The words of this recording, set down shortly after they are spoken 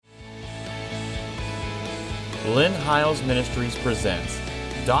Lynn Hiles Ministries presents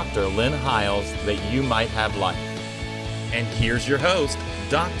Dr. Lynn Hiles, that you might have life. And here's your host,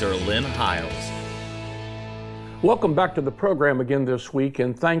 Dr. Lynn Hiles. Welcome back to the program again this week,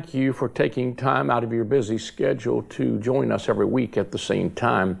 and thank you for taking time out of your busy schedule to join us every week at the same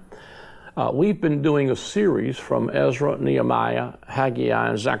time. We've been doing a series from Ezra, Nehemiah, Haggai,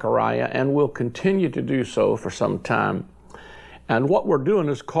 and Zechariah, and we'll continue to do so for some time. And what we're doing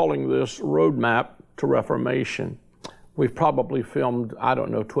is calling this Roadmap to Reformation. We've probably filmed,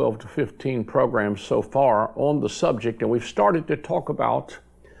 12 to 15 programs so far on the subject, and we've started to talk about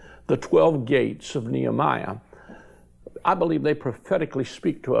the 12 gates of Nehemiah. I believe they prophetically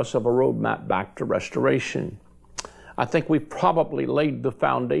speak to us of a roadmap back to restoration. I think we've probably laid the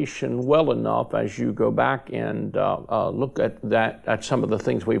foundation well enough as you go back and look at some of the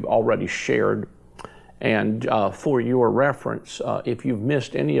things we've already shared. And for your reference, if you've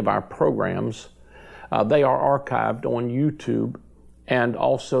missed any of our programs, they are archived on YouTube, and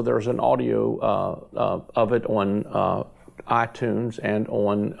also there's an audio of it on iTunes and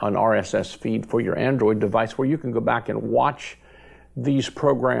on an RSS feed for your Android device, where you can go back and watch these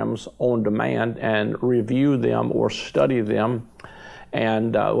programs on demand and review them or study them.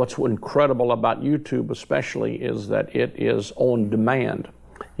 And what's incredible about YouTube especially is that it is on demand.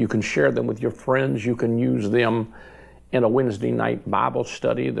 You can share them with your friends. You can use them in a Wednesday night Bible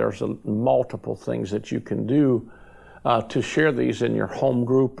study. There's multiple things that you can do to share these in your home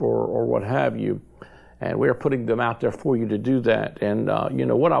group or what have you. And we're putting them out there for you to do that. And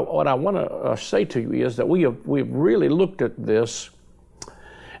what I want to say to you is that we've really looked at this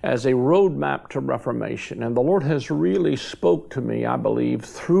as a roadmap to Reformation. And the Lord has really spoke to me, I believe,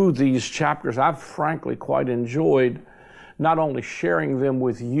 through these chapters. I've frankly quite enjoyed not only sharing them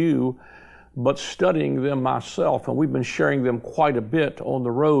with you, but studying them myself. And we've been sharing them quite a bit on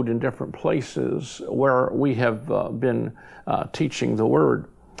the road in different places where we have been teaching the Word.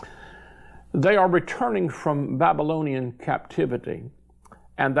 They are returning from Babylonian captivity,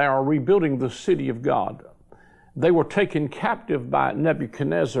 and they are rebuilding the city of God. They were taken captive by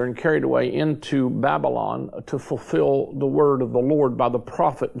Nebuchadnezzar and carried away into Babylon to fulfill the word of the Lord by the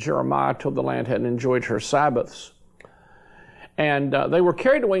prophet Jeremiah till the land had enjoyed her Sabbaths. And they were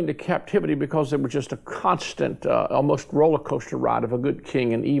carried away into captivity because there was just a constant, almost roller coaster ride of a good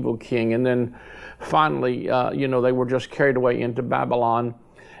king and evil king. And then finally, they were just carried away into Babylon.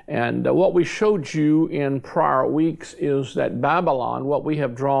 And what we showed you in prior weeks is that Babylon, what we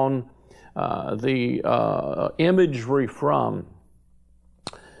have drawn the imagery from,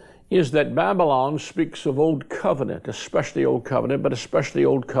 is that Babylon speaks of Old Covenant, especially Old Covenant, but especially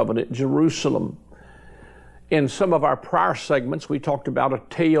Old Covenant Jerusalem. In some of our prior segments, we talked about a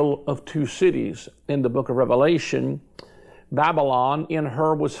tale of two cities. In the book of Revelation, Babylon, in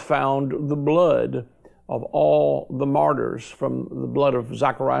her was found the blood of all the martyrs, from the blood of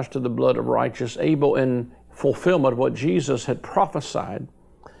Zacharias to the blood of righteous Abel, in fulfillment of what Jesus had prophesied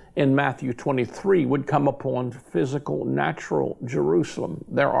in Matthew 23 would come upon physical, natural Jerusalem.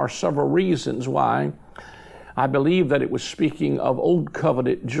 There are several reasons why I believe that it was speaking of Old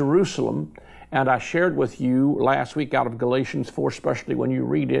Covenant Jerusalem. And I shared with you last week out of Galatians 4, especially when you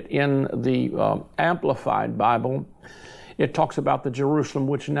read it in the Amplified Bible, it talks about the Jerusalem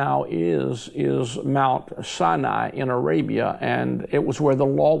which now is Mount Sinai in Arabia, and it was where the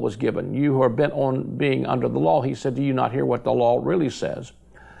law was given. You who are bent on being under the law, he said, do you not hear what the law really says?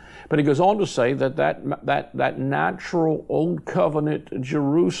 But he goes on to say that natural Old Covenant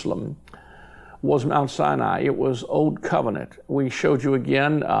Jerusalem was Mount Sinai. It was Old Covenant. We showed you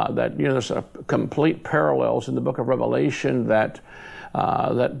again that there's a complete parallels in the book of Revelation that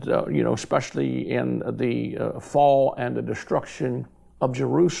especially in the fall and the destruction of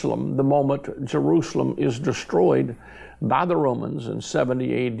Jerusalem, the moment Jerusalem is destroyed by the Romans in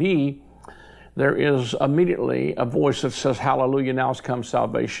 70 A.D., there is immediately a voice that says, hallelujah, now has come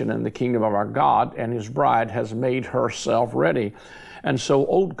salvation in the kingdom of our God, and his bride has made herself ready. And so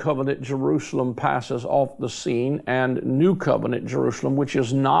Old Covenant Jerusalem passes off the scene, and New Covenant Jerusalem, which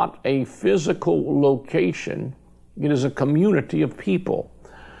is not a physical location, it is a community of people.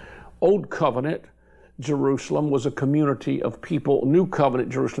 Old Covenant Jerusalem was a community of people. New Covenant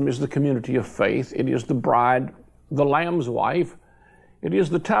Jerusalem is the community of faith. It is the bride, the Lamb's wife. It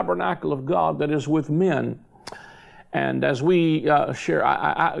is the tabernacle of God that is with men. And as we share,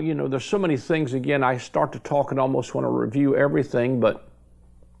 there's so many things. Again, I start to talk and almost want to review everything, but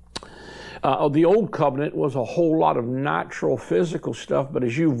the Old Covenant was a whole lot of natural, physical stuff. But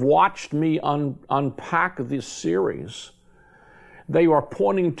as you've watched me unpack this series, they are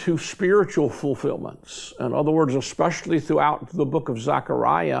pointing to spiritual fulfillments. In other words, especially throughout the book of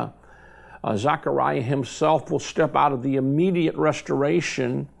Zechariah, Zechariah himself will step out of the immediate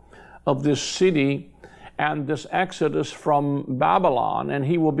restoration of this city and this exodus from Babylon, and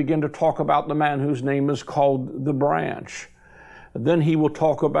he will begin to talk about the man whose name is called the branch. Then he will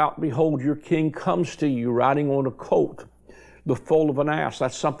talk about, behold, your king comes to you riding on a colt, the foal of an ass.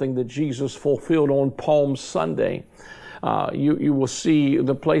 That's something that Jesus fulfilled on Palm Sunday. You will see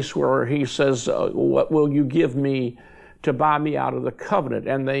the place where he says, what will you give me to buy me out of the covenant?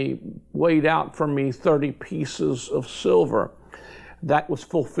 And they weighed out for me 30 pieces of silver. That was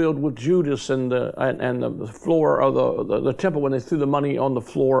fulfilled with Judas and the floor of the temple, when they threw the money on the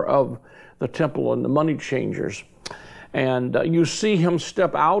floor of the temple and the money changers. And you see him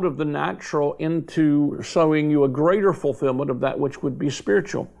step out of the natural into showing you a greater fulfillment of that which would be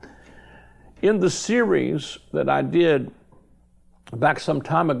spiritual. In the series that I did back some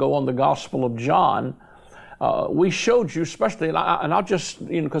time ago on the Gospel of John, we showed you, especially, and I'll just,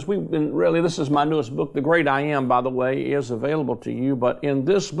 because we've been really, this is my newest book, The Great I Am, by the way, is available to you. But in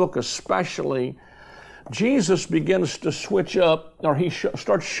this book especially, Jesus begins to switch up, or he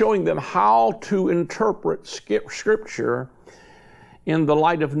starts showing them how to interpret Scripture in the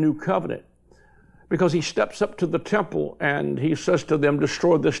light of New Covenant. Because he steps up to the temple and he says to them,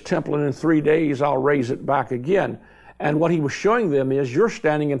 destroy this temple, and in 3 days I'll raise it back again. And what he was showing them is, you're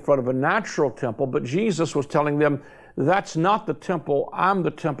standing in front of a natural temple, but Jesus was telling them, that's not the temple. I'm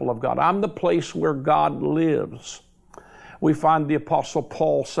the temple of God. I'm the place where God lives. We find the Apostle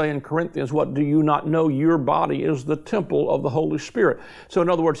Paul say in Corinthians, what do you not know? Your body is the temple of the Holy Spirit. So in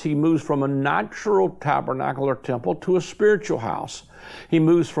other words, he moves from a natural tabernacle or temple to a spiritual house. He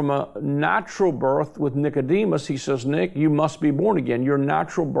moves from a natural birth with Nicodemus. He says, Nick, you must be born again. Your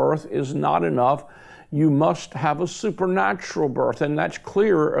natural birth is not enough. You must have a supernatural birth. And that's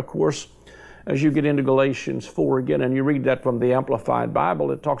clear, of course, as you get into Galatians 4 again, and you read that from the Amplified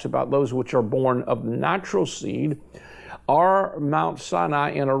Bible. It talks about those which are born of natural seed are Mount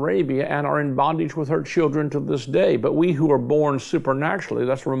Sinai in Arabia and are in bondage with her children to this day. But we who are born supernaturally,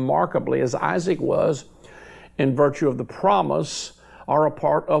 that's remarkably, as Isaac was, in virtue of the promise, are a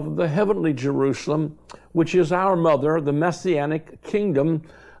part of the heavenly Jerusalem, which is our mother, the Messianic kingdom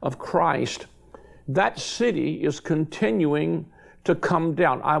of Christ. That city is continuing to come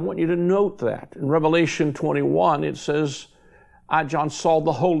down. I want you to note that. In Revelation 21, it says, I, John, saw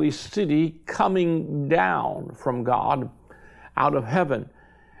the holy city coming down from God out of heaven.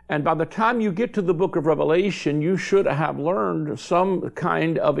 And by the time you get to the book of Revelation, you should have learned some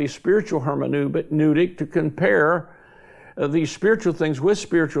kind of a spiritual hermeneutic to compare these spiritual things with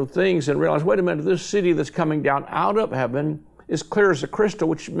spiritual things and realize, wait a minute, this city that's coming down out of heaven is clear as a crystal,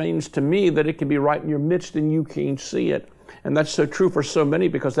 which means to me that it can be right in your midst and you can't see it. And that's so true for so many,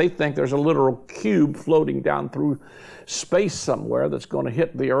 because they think there's a literal cube floating down through space somewhere that's going to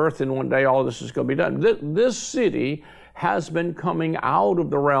hit the earth, and one day all of this is going to be done. This city has been coming out of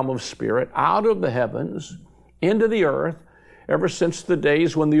the realm of spirit, out of the heavens, into the earth, ever since the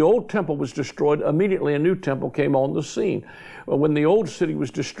days when the old temple was destroyed. Immediately a new temple came on the scene. When the old city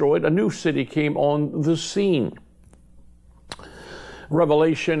was destroyed, a new city came on the scene.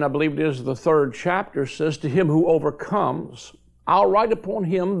 Revelation, I believe it is the 3rd chapter, says, to him who overcomes, I'll write upon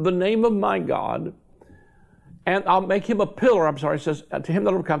him the name of my God, and I'll make him a pillar. It says, to him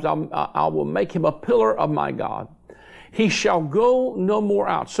that overcomes, I will make him a pillar of my God. He shall go no more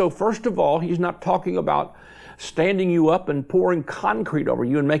out. So first of all, he's not talking about standing you up and pouring concrete over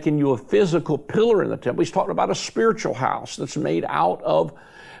you and making you a physical pillar in the temple. He's talking about a spiritual house that's made out of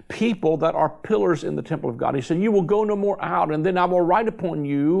people that are pillars in the temple of God. He said, you will go no more out, and then I will write upon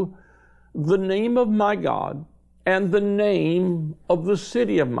you the name of my God and the name of the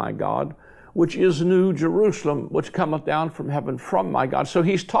city of my God, which is New Jerusalem, which cometh down from heaven from my God. So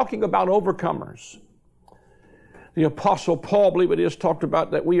he's talking about overcomers. The Apostle Paul, I believe it is, talked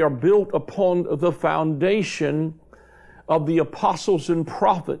about that we are built upon the foundation of the apostles and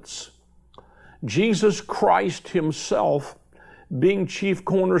prophets, Jesus Christ himself being chief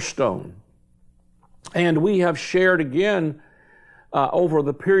cornerstone. And we have shared again over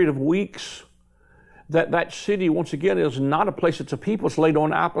the period of weeks that city, once again, is not a place, it's a people. It's laid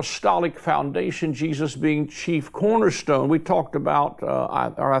on apostolic foundation, Jesus being chief cornerstone. We talked about,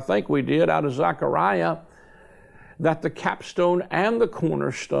 or I think we did, out of Zechariah, that the capstone and the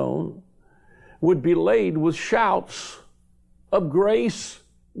cornerstone would be laid with shouts of grace,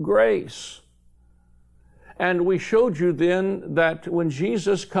 grace. And we showed you then that when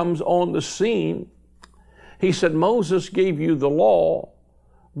Jesus comes on the scene, he said, Moses gave you the law,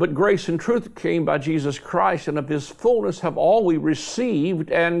 but grace and truth came by Jesus Christ, and of his fullness have all we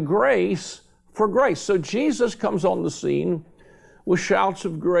received, and grace for grace. So Jesus comes on the scene with shouts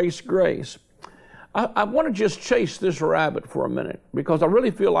of grace, grace. I want to just chase this rabbit for a minute because I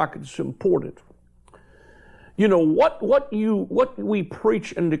really feel like it's important. You know, what we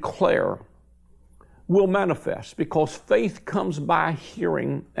preach and declare will manifest because faith comes by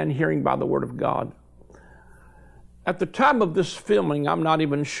hearing and hearing by the Word of God. At the time of this filming, I'm not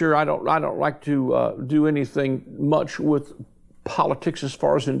even sure, I don't like to do anything much with politics as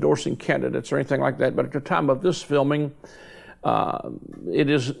far as endorsing candidates or anything like that, but at the time of this filming, it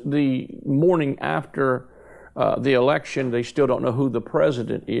is the morning after the election. They still don't know who the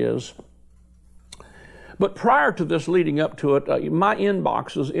president is. But prior to this, leading up to it, my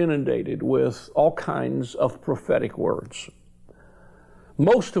inbox was inundated with all kinds of prophetic words,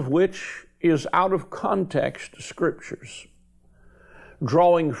 most of which is out of context scriptures,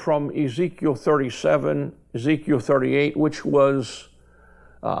 drawing from Ezekiel 37, Ezekiel 38, which was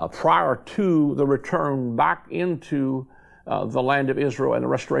prior to the return back into the land of Israel and the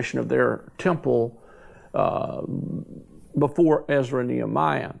restoration of their temple before Ezra and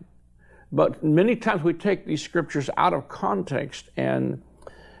Nehemiah. But many times we take these scriptures out of context, and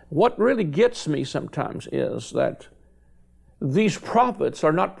what really gets me sometimes is that these prophets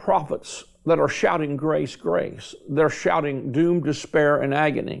are not prophets that are shouting grace, grace. They're shouting doom, despair, and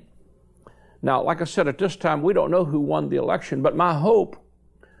agony. Now, like I said, at this time, we don't know who won the election, but my hope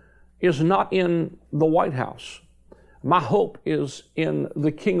is not in the White House. My hope is in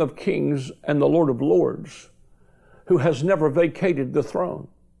the King of Kings and the Lord of Lords, who has never vacated the throne.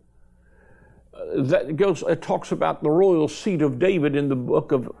 It talks about the royal seed of David in the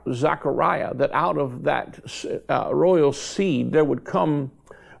book of Zechariah, that out of that royal seed there would come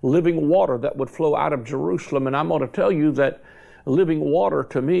living water that would flow out of Jerusalem. And I'm going to tell you that living water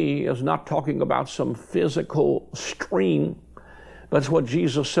to me is not talking about some physical stream. That's what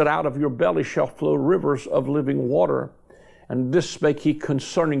Jesus said, out of your belly shall flow rivers of living water. And this spake he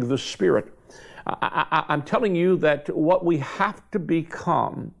concerning the Spirit. I'm telling you that what we have to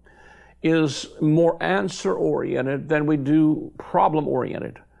become is more answer-oriented than we do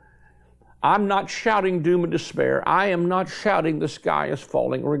problem-oriented. I'm not shouting doom and despair. I am not shouting the sky is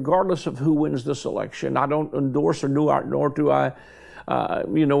falling, regardless of who wins this election. I don't endorse or nor do I,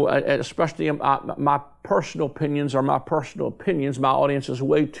 especially my personal opinions are my personal opinions. My audience is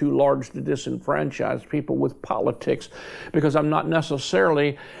way too large to disenfranchise people with politics, because I'm not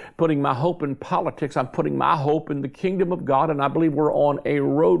necessarily putting my hope in politics. I'm putting my hope in the kingdom of God, and I believe we're on a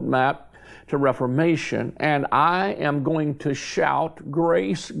roadmap to reformation, and I am going to shout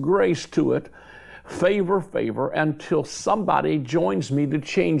grace, grace to it, favor, favor, until somebody joins me to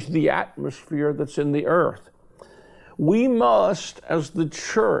change the atmosphere that's in the earth. We must, as the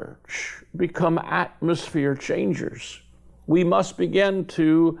church, become atmosphere changers. We must begin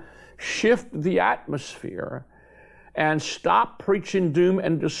to shift the atmosphere and stop preaching doom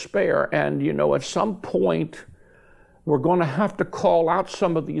and despair. And, at some point, we're going to have to call out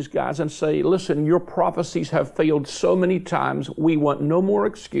some of these guys and say, listen, your prophecies have failed so many times. We want no more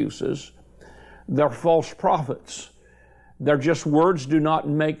excuses. They're false prophets. They're just words do not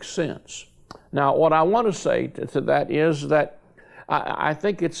make sense. Now, what I want to say to that is that I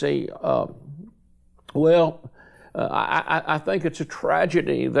think it's I think it's a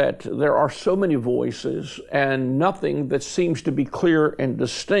tragedy that there are so many voices and nothing that seems to be clear and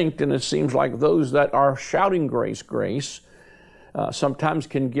distinct, and it seems like those that are shouting grace, grace, sometimes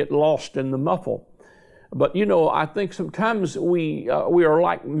can get lost in the muffle. But I think sometimes we are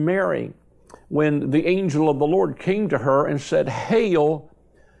like Mary when the angel of the Lord came to her and said, "Hail,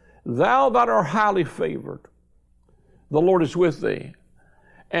 thou that art highly favored, the Lord is with thee.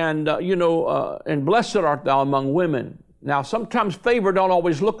 And, and blessed art thou among women." Now, sometimes favor don't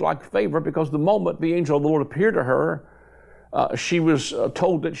always look like favor, because the moment the angel of the Lord appeared to her, she was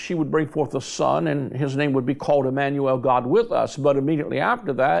told that she would bring forth a son, and his name would be called Emmanuel, God with us. But immediately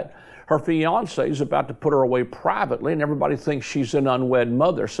after that, her fiancé is about to put her away privately, and everybody thinks she's an unwed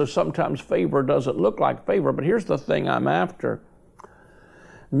mother. So sometimes favor doesn't look like favor. But here's the thing I'm after.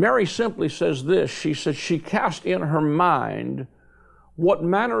 Mary simply says this. She said she cast in her mind what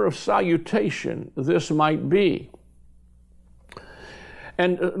manner of salutation this might be.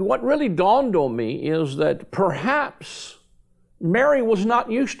 And what really dawned on me is that perhaps Mary was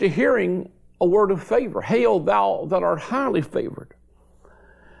not used to hearing a word of favor. Hail, thou that art highly favored.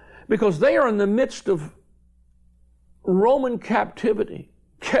 Because they are in the midst of Roman captivity.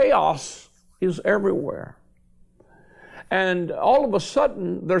 Chaos is everywhere. And all of a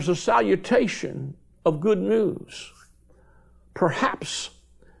sudden, there's a salutation of good news. Perhaps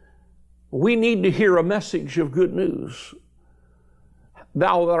we need to hear a message of good news.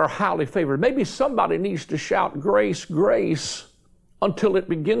 Thou that art highly favored. Maybe somebody needs to shout grace, grace until it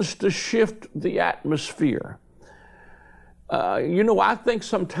begins to shift the atmosphere. I think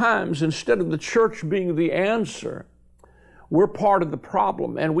sometimes instead of the church being the answer, we're part of the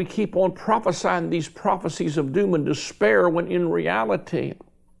problem, and we keep on prophesying these prophecies of doom and despair when in reality,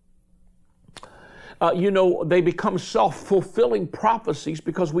 they become self-fulfilling prophecies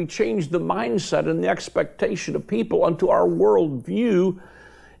because we change the mindset and the expectation of people until our worldview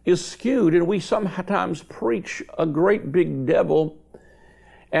is skewed, and we sometimes preach a great big devil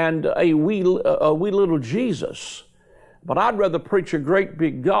and a wee little Jesus. But I'd rather preach a great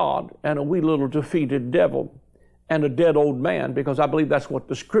big God and a wee little defeated devil and a dead old man, because I believe that's what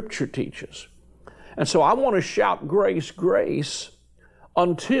the Scripture teaches. And so I want to shout grace, grace,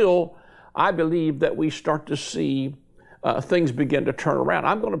 until I believe that we start to see things begin to turn around.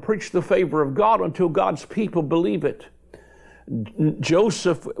 I'm going to preach the favor of God until God's people believe it.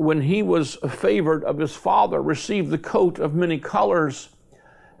 Joseph, when he was favored of his father, received the coat of many colors.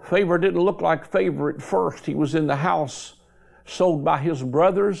 Favor didn't look like favor at first. He was in the house, sold by his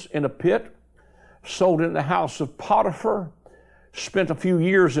brothers in a pit, sold in the house of Potiphar, spent a few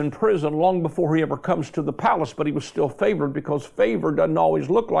years in prison long before he ever comes to the palace, but he was still favored, because favor doesn't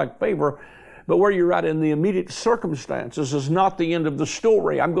always look like favor. But where you're at in the immediate circumstances is not the end of the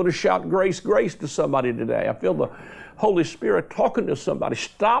story. I'm going to shout grace, grace to somebody today. I feel the Holy Spirit talking to somebody.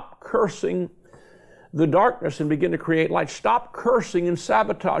 Stop cursing the darkness and begin to create light. Stop cursing and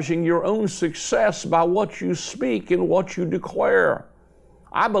sabotaging your own success by what you speak and what you declare.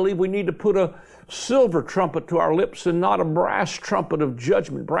 I believe we need to put a silver trumpet to our lips and not a brass trumpet of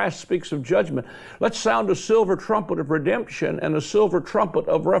judgment. Brass speaks of judgment. Let's sound a silver trumpet of redemption and a silver trumpet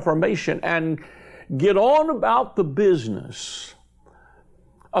of reformation and get on about the business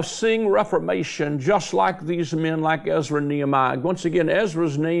of seeing reformation, just like these men like Ezra and Nehemiah. Once again,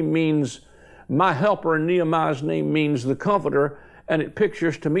 Ezra's name means my helper, and Nehemiah's name means the comforter, and it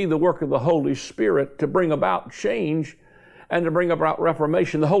pictures to me the work of the Holy Spirit to bring about change and to bring about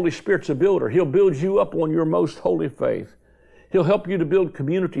reformation. The Holy Spirit's a builder. He'll build you up on your most holy faith. He'll help you to build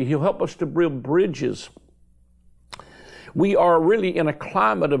community. He'll help us to build bridges. We are really in a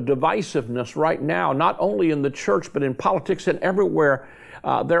climate of divisiveness right now, not only in the church, but in politics and everywhere.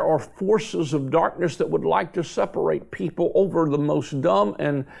 There are forces of darkness that would like to separate people over the most dumb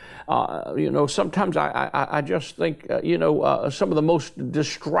and, sometimes I just think, some of the most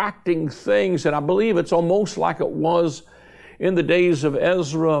distracting things, and I believe it's almost like it was in the days of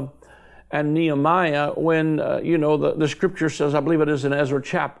Ezra and Nehemiah when, the Scripture says, I believe it is in Ezra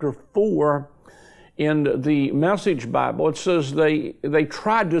chapter 4, in the Message Bible, it says they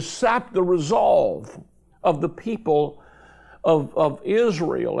tried to sap the resolve of the people of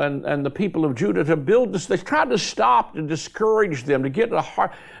Israel and the people of Judah to build this. They tried to stop, to discourage them, to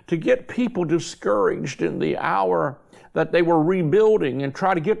get people discouraged in the hour that they were rebuilding, and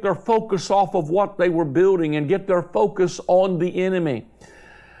try to get their focus off of what they were building and get their focus on the enemy.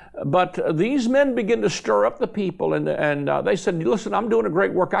 But these men began to stir up the people, and they said, listen, I'm doing a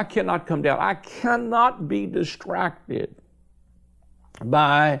great work. I cannot come down. I cannot be distracted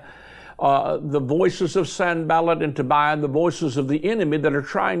by the voices of Sanballat and Tobiah, the voices of the enemy that are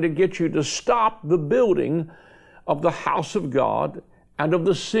trying to get you to stop the building of the house of God and of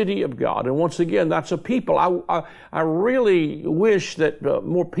the city of God. And once again, that's a people. I really wish that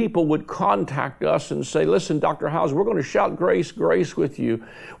more people would contact us and say, listen, Dr. Howes, we're going to shout grace, grace with you.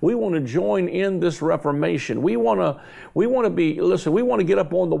 We want to join in this reformation. We want to get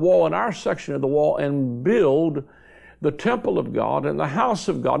up on the wall in our section of the wall and build the temple of God and the house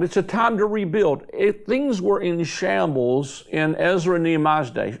of God. It's a time to rebuild. Things were in shambles in Ezra and Nehemiah's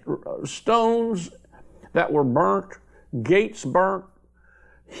day. Stones that were burnt, gates burnt,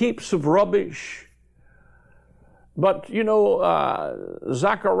 heaps of rubbish. But, Zechariah,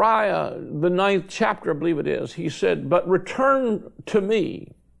 the 9th chapter, I believe it is, he said, but return to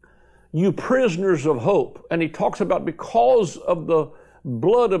me, you prisoners of hope. And he talks about because of the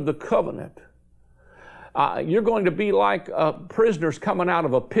blood of the covenant, you're going to be like prisoners coming out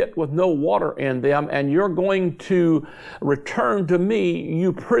of a pit with no water in them, and you're going to return to me,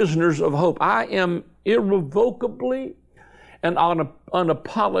 you prisoners of hope. I am irrevocably and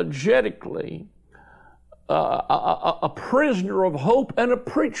unapologetically a prisoner of hope and a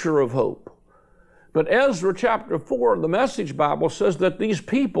preacher of hope. But Ezra chapter 4 of the Message Bible says that these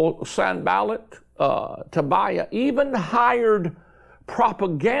people, Sanballat, Tobiah, even hired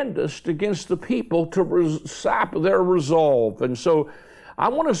propagandists against the people to sap their resolve. And so I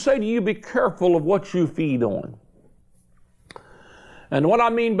want to say to you, be careful of what you feed on. And what I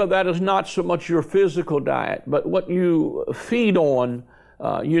mean by that is not so much your physical diet, but what you feed on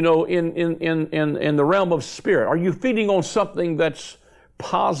in the realm of spirit? Are you feeding on something that's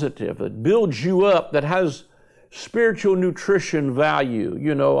positive, that builds you up, that has spiritual nutrition value?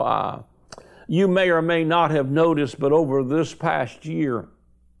 You may or may not have noticed, but over this past year,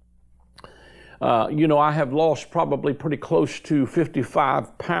 I have lost probably pretty close to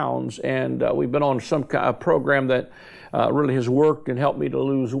 55 pounds, and we've been on some kind of program that really has worked and helped me to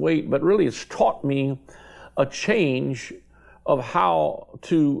lose weight, but really it's taught me a change of how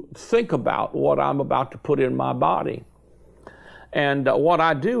to think about what I'm about to put in my body. And what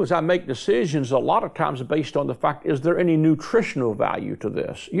I do is I make decisions a lot of times based on the fact, is there any nutritional value to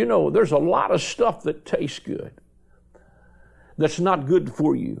this? There's a lot of stuff that tastes good that's not good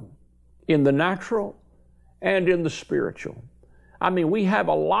for you in the natural and in the spiritual. I mean, we have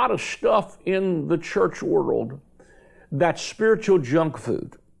a lot of stuff in the church world that's spiritual junk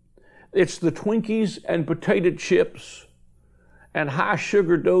food. It's the Twinkies and potato chips and high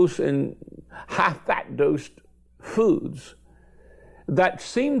sugar dose and high fat dosed foods that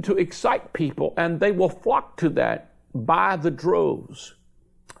seem to excite people, and they will flock to that by the droves.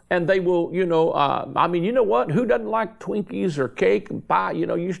 And they will, you know what? Who doesn't like Twinkies or cake and pie?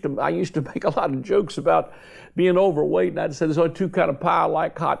 I used to make a lot of jokes about being overweight, and I'd say there's only two kinds of pie I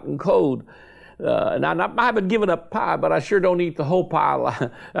like, hot and cold. And I haven't given up pie, but I sure don't eat the whole pie.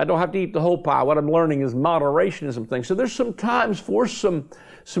 I don't have to eat the whole pie. What I'm learning is moderation in some things. So there's some times for some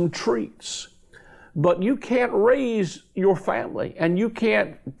treats. But you can't raise your family, and you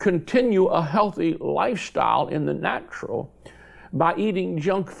can't continue a healthy lifestyle in the natural by eating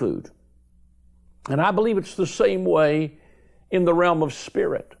junk food. And I believe it's the same way in the realm of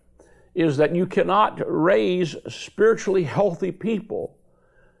spirit, is that you cannot raise spiritually healthy people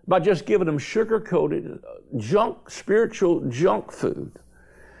by just giving them sugar-coated spiritual junk food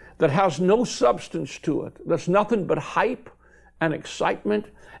that has no substance to it, that's nothing but hype and excitement.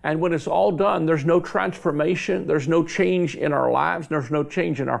 And when it's all done, there's no transformation, there's no change in our lives, there's no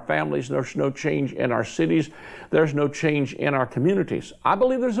change in our families, there's no change in our cities, there's no change in our communities. I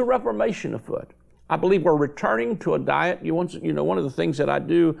believe there's a reformation afoot. I believe we're returning to a diet. One of the things that I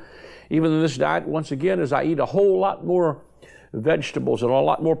do, even in this diet, once again, is I eat a whole lot more vegetables and a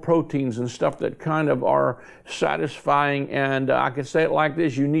lot more proteins and stuff that kind of are satisfying. And I can say it like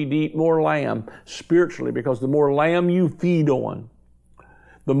this: you need to eat more lamb spiritually, because the more lamb you feed on,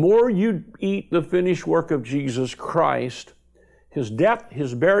 the more you eat the finished work of Jesus Christ, His death,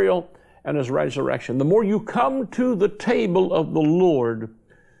 His burial, and His resurrection, the more you come to the table of the Lord,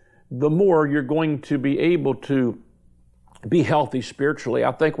 the more you're going to be able to be healthy spiritually.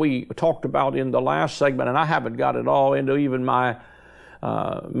 I think we talked about in the last segment, and I haven't got it all into even my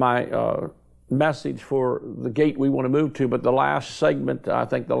message for the gate we want to move to, but the last segment, I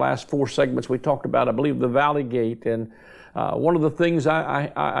think the last 4 segments we talked about, I believe the Valley Gate. And one of the things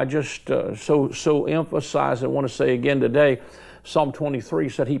I just so emphasize and want to say again today, Psalm 23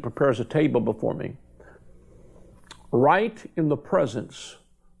 said, He prepares a table before me, right in the presence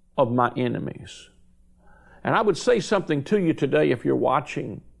of my enemies. And I would say something to you today, if you're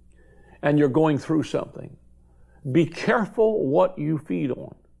watching and you're going through something. Be careful what you feed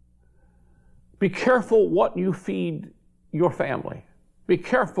on. Be careful what you feed your family. Be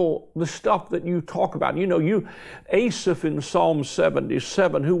careful the stuff that you talk about. Asaph in Psalm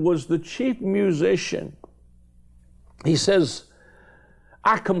 77, who was the chief musician, he says,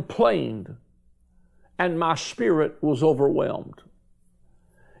 I complained and my spirit was overwhelmed.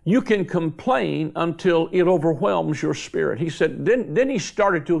 You can complain until it overwhelms your spirit. He said, then he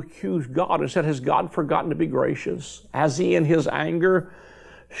started to accuse God and said, has God forgotten to be gracious? Has He in His anger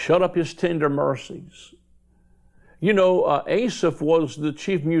shut up His tender mercies? Asaph was the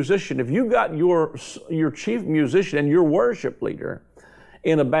chief musician. If you got your chief musician and your worship leader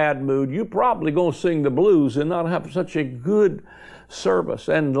in a bad mood, you probably going to sing the blues and not have such a good service.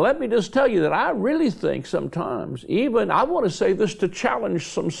 And let me just tell you that I really think sometimes, even I want to say this to challenge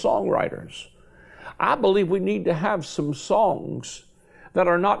some songwriters, I believe we need to have some songs that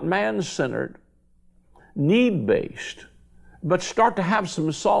are not man-centered, need-based, but start to have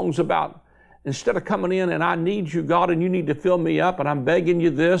some songs about, instead of coming in and I need you, God, and you need to fill me up, and I'm begging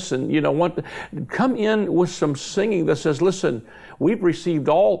you this, and come in with some singing that says, listen, we've received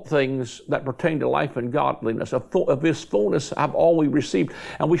all things that pertain to life and godliness. Of His fullness have all we received.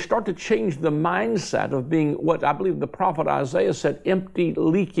 And we start to change the mindset of being what I believe the prophet Isaiah said, empty,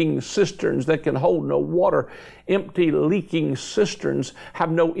 leaking cisterns that can hold no water. Empty, leaking cisterns have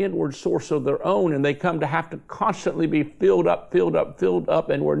no inward source of their own, and they come to have to constantly be filled up,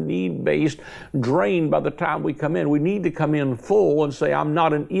 and we're need-based. drained by the time we come in. We need to come in full and say, I'm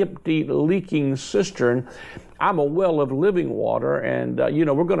not an empty, leaking cistern. I'm a well of living water. And,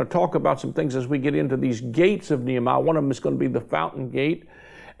 we're going to talk about some things as we get into these gates of Nehemiah. One of them is going to be the fountain gate.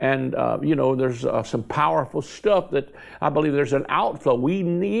 And, there's some powerful stuff that I believe there's an outflow. We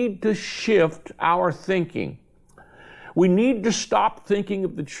need to shift our thinking. We need to stop thinking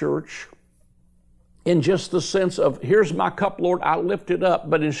of the church in just the sense of, here's my cup, Lord, I lift it up.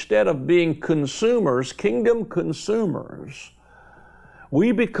 But instead of being consumers, kingdom consumers,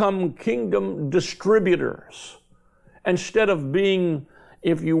 we become kingdom distributors. Instead of being,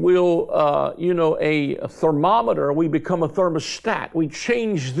 if you will, a thermometer, we become a thermostat. We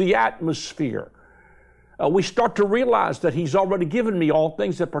change the atmosphere. We start to realize that He's already given me all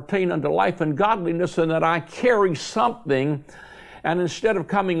things that pertain unto life and godliness, and that I carry something. And instead of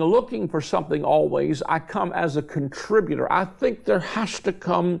coming looking for something always, I come as a contributor. I think there has to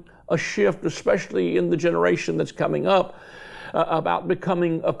come a shift, especially in the generation that's coming up, about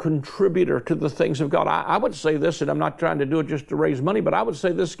becoming a contributor to the things of God. I would say this, and I'm not trying to do it just to raise money, but I would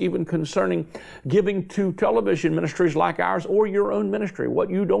say this even concerning giving to television ministries like ours or your own ministry. What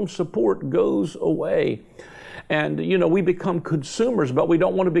you don't support goes away. And, we become consumers, but we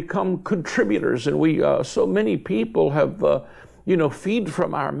don't want to become contributors. And so many people have, feed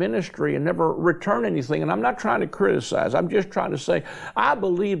from our ministry and never return anything. And I'm not trying to criticize. I'm just trying to say, I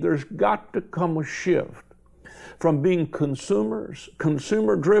believe there's got to come a shift from being consumers,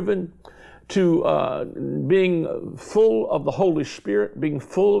 consumer-driven, to being full of the Holy Spirit, being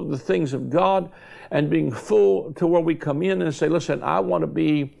full of the things of God, and being full to where we come in and say, listen, I want to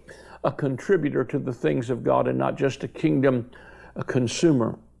be a contributor to the things of God and not just a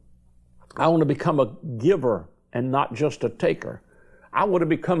consumer. I want to become a giver and not just a taker. I want to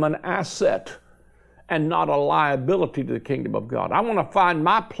become an asset and not a liability to the kingdom of God. I want to find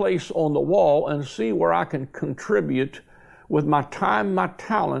my place on the wall and see where I can contribute with my time, my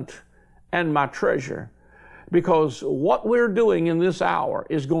talent, and my treasure. Because what we're doing in this hour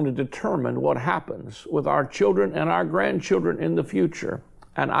is going to determine what happens with our children and our grandchildren in the future.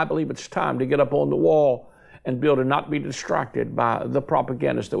 And I believe it's time to get up on the wall and be able to not be distracted by the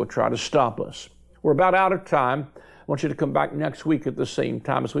propagandists that would try to stop us. We're about out of time. I want you to come back next week at the same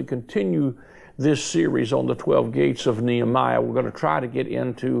time as we continue this series on the 12 gates of Nehemiah. We're going to try to get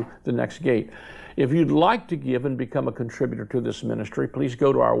into the next gate. If you'd like to give and become a contributor to this ministry, please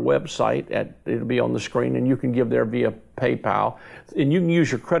go to our website. It'll be on the screen, and you can give there via PayPal. And you can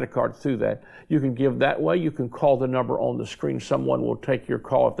use your credit card through that. You can give that way. You can call the number on the screen. Someone will take your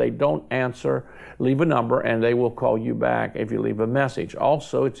call. If they don't answer, leave a number, and they will call you back if you leave a message.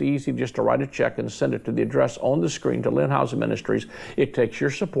 Also, it's easy just to write a check and send it to the address on the screen to Linhausen Ministries. It takes your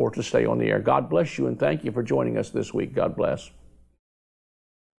support to stay on the air. God bless you, and thank you for joining us this week. God bless.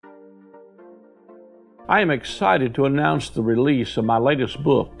 I am excited to announce the release of my latest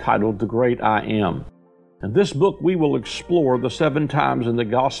book titled The Great I Am. In this book, we will explore the 7 times in the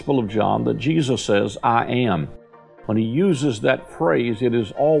Gospel of John that Jesus says, I am. When He uses that phrase, it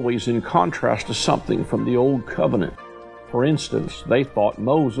is always in contrast to something from the Old Covenant. For instance, they thought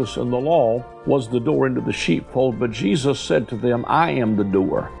Moses and the law was the door into the sheepfold, but Jesus said to them, I am the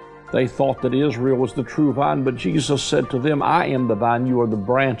door. They thought that Israel was the true vine, but Jesus said to them, I am the vine, you are the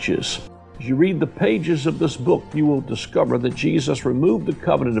branches. As you read the pages of this book, you will discover that Jesus removed the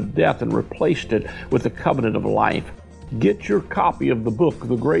covenant of death and replaced it with the covenant of life. Get your copy of the book,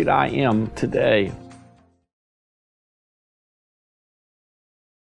 The Great I Am, today.